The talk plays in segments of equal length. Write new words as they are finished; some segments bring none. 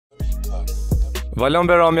Valon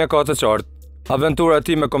Beramja ka të qartë. Aventura e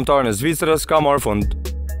tij me kombëtarin e Zvicrës ka marrë fund.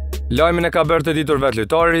 Lajmin e ka bërë të ditur vetë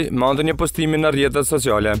lojtari me anë të një postimi në rrjetet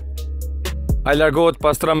sociale. Ai largohet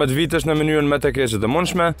pas 13 vitesh në mënyrën më të keqe të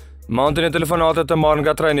mundshme, me anë të një telefonate të marrë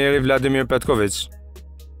nga trajneri Vladimir Petkovic.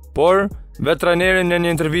 Por, vetë trajneri në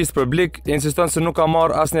një intervistë për Blik insiston se nuk ka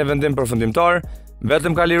marrë asnjë vendim përfundimtar,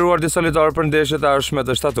 vetëm ka liruar disa lojtarë për ndeshjet e ardhshme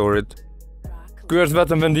të shtatorit. Ky është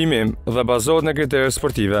vetëm vendimi im dhe bazohet në kritere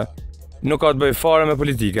sportive. Nuk ka të bëjë fare me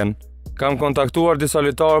politikën. Kam kontaktuar disa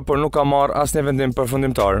lojtarë, por nuk ka marrë asnjë vendim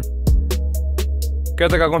përfundimtar.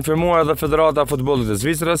 Këtë ka konfirmuar edhe Federata e Futbollit e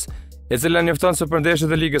Zvicrës, e cila njofton se për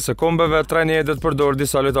ndeshjet e Ligës së Kombeve trajneri do të përdorë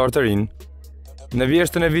disa lojtarë të rinj. Në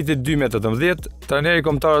vjeshtën e vitit 2018, trajneri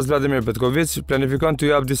kombëtarës Vladimir Petkovic planifikon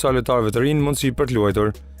të japë disa lojtarëve të rinj mundësi për të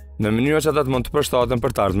luajtur, në mënyrë që ata të mund të përshtaten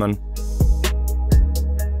për të ardhmen.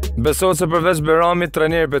 Besohet se përveç Beramit,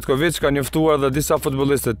 trajneri Petkovic ka njoftuar edhe disa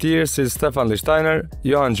futbollistë të tjerë si Stefan Lichtsteiner,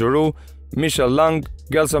 Johan Gjuru, Michel Lang,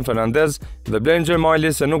 Gelson Fernandez dhe Blein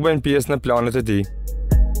Gjermajli se nuk bëjnë pjesë në planet e tij.